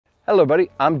Hello buddy,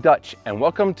 I'm Dutch and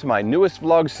welcome to my newest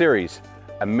vlog series,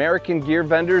 American Gear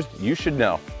Vendors You Should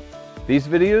Know. These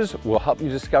videos will help you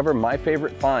discover my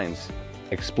favorite finds,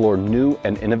 explore new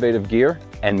and innovative gear,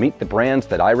 and meet the brands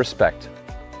that I respect,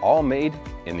 all made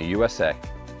in the USA.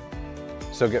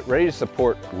 So get ready to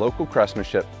support local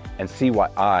craftsmanship and see why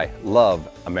I love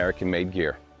American-made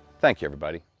gear. Thank you,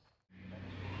 everybody.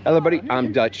 Hello everybody,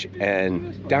 I'm Dutch,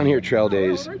 and down here at Trail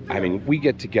Days, I mean, we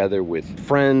get together with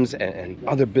friends and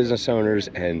other business owners,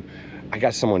 and I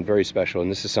got someone very special,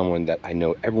 and this is someone that I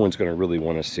know everyone's going to really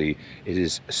want to see. It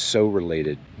is so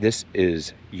related. This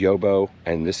is Yobo,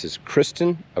 and this is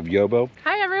Kristen of Yobo.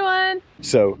 Hi everyone.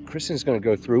 So Kristen's going to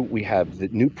go through, we have the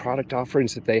new product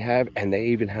offerings that they have, and they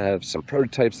even have some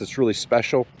prototypes that's really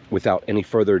special. Without any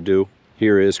further ado,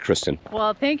 here is Kristen.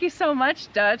 Well, thank you so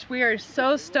much, Dutch. We are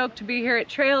so stoked to be here at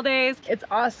Trail Days. It's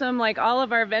awesome. Like, all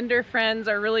of our vendor friends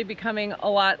are really becoming a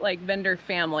lot like vendor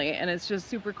family, and it's just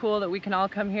super cool that we can all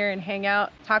come here and hang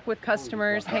out, talk with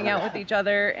customers, hang out with each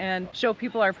other, and show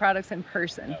people our products in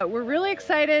person. But we're really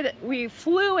excited. We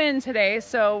flew in today,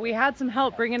 so we had some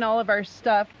help bringing all of our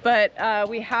stuff, but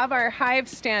we have our hive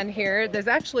stand here. There's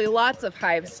actually lots of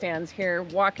hive stands here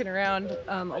walking around.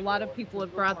 A lot of people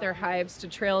have brought their hives to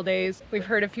Trail Days. We've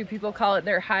heard a few people call it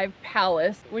their hive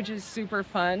palace, which is super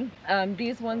fun.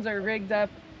 These ones are rigged up.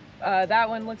 That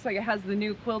one looks like it has the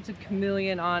new quilted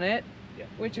chameleon on it,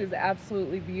 which is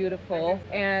absolutely beautiful.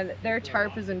 And their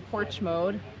tarp is in porch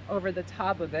mode over the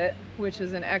top of it, which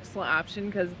is an excellent option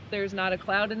because there's not a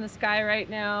cloud in the sky right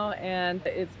now, and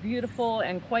it's beautiful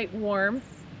and quite warm.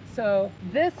 So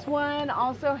this one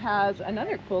also has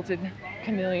another quilted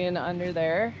chameleon under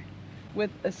there with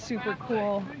a super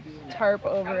cool tarp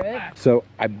over it. So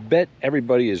I bet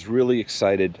everybody is really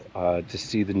excited to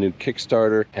see the new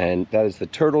Kickstarter, and that is the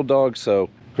Turtle Dog. So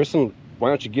Kristen, why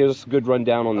don't you give us a good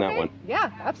rundown on that one? Yeah,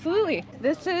 absolutely.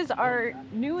 This is our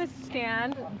newest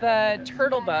stand, the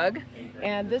Turtle Bug,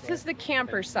 and this is the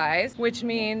camper size, which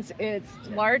means it's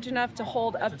large enough to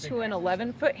hold up to an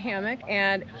 11-foot hammock.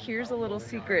 And here's a little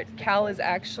secret. Cal is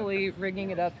actually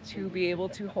rigging it up to be able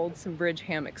to hold some bridge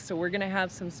hammocks. So we're gonna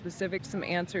have some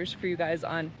answers for you guys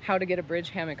on how to get a bridge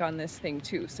hammock on this thing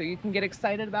too. So you can get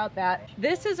excited about that.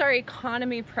 This is our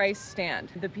economy price stand.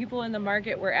 The people in the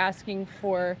market were asking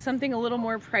for something a little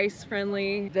more price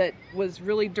friendly, that was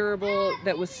really durable,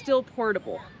 that was still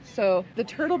portable. So the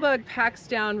Turtle Bug packs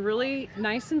down really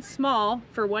nice and small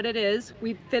for what it is.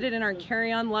 We fit it in our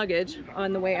carry-on luggage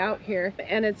on the way out here,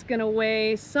 and it's gonna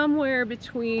weigh somewhere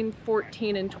between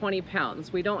 14 and 20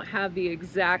 pounds. We don't have the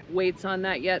exact weights on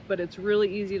that yet, but it's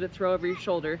really easy to throw over your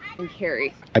shoulder and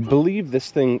carry. I believe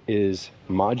this thing is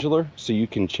modular, so you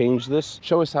can change this.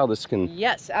 Show us how this can...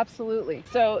 Yes, absolutely.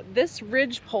 So this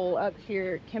ridge pole up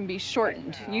here can be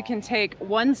shortened. You can take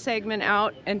one segment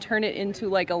out and turn it into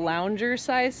like a lounger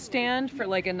size stand for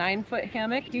like a 9-foot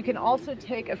hammock. You can also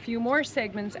take a few more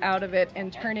segments out of it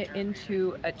and turn it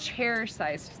into a chair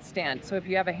sized stand. So if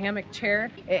you have a hammock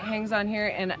chair, it hangs on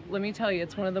here, and let me tell you,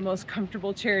 it's one of the most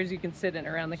comfortable chairs you can sit in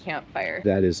around the campfire.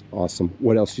 That is awesome.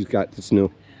 What else you got that's new?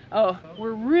 Oh,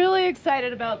 we're really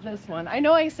excited about this one. I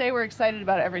know I say we're excited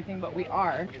about everything, but we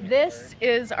are. This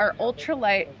is our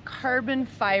ultralight carbon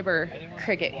fiber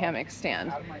cricket hammock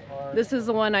stand. This is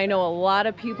the one I know a lot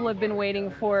of people have been waiting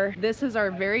for. This is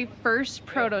our very first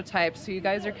prototype, so you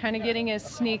guys are kind of getting a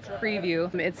sneak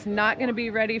preview. It's not going to be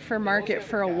ready for market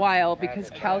for a while because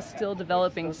Cal's still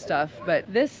developing stuff, but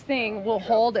this thing will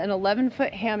hold an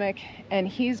 11-foot hammock, and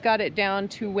he's got it down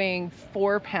to weighing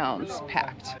 4 pounds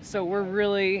packed. So we're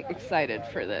really excited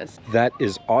for this. That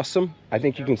is awesome. I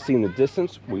think you can see in the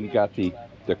distance, we got the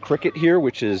cricket here,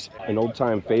 which is an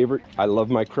old-time favorite. I love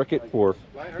my cricket for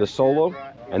the solo,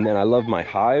 and then I love my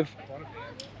hive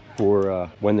for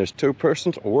when there's 2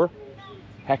 persons, or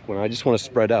heck, when I just want to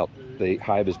spread out. The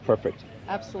hive is perfect.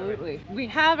 Absolutely. We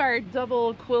have our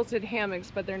double quilted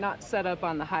hammocks, but they're not set up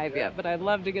on the hive yet, but I'd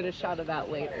love to get a shot of that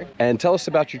later. And tell us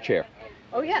about your chair.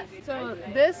 Oh yes, so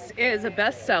this is a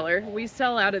bestseller. We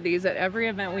sell out of these at every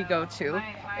event we go to.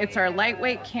 It's our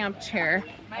lightweight camp chair.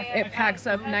 It packs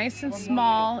up nice and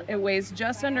small. It weighs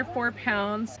just under 4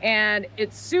 pounds, and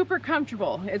it's super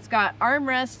comfortable. It's got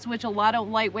armrests, which a lot of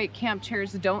lightweight camp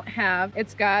chairs don't have.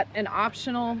 It's got an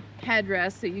optional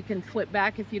headrest that you can flip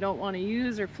back if you don't want to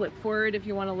use, or flip forward if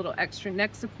you want a little extra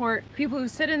neck support. People who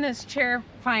sit in this chair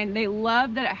find they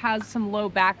love that it has some low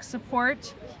back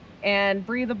support and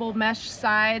breathable mesh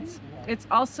sides. It's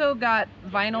also got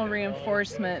vinyl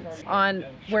reinforcements on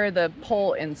where the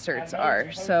pole inserts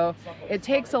are. So it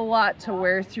takes a lot to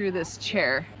wear through this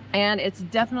chair, and it's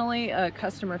definitely a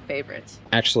customer favorite.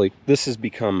 Actually, this has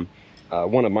become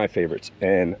one of my favorites,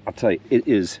 and I'll tell you, it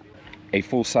is a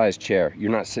full-size chair.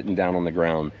 You're not sitting down on the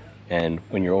ground. And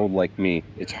when you're old like me,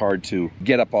 it's hard to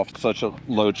get up off such a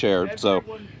low chair. So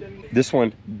this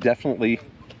one definitely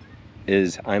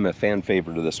is, I'm a fan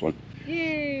favorite of this one.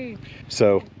 Yay!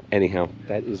 So anyhow,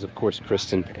 that is of course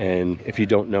Kristen. And if you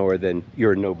don't know her, then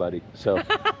you're a nobody. So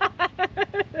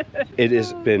it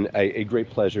has been a great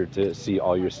pleasure to see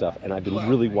all your stuff. And I've been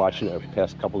really watching it over the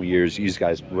past couple of years, you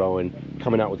guys growing,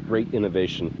 coming out with great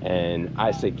innovation. And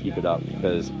I say keep it up,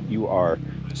 because you are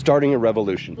starting a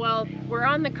revolution. Well, we're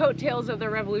on the coattails of the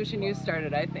revolution you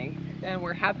started, I think. And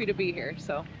we're happy to be here.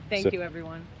 So thank you,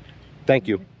 everyone. Thank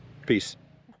you. Peace.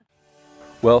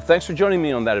 Well, thanks for joining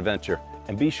me on that adventure.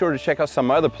 And be sure to check out some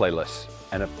other playlists.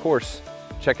 And of course,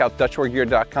 check out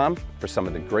DutchwareGear.com for some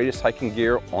of the greatest hiking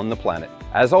gear on the planet.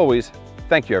 As always,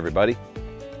 thank you, everybody.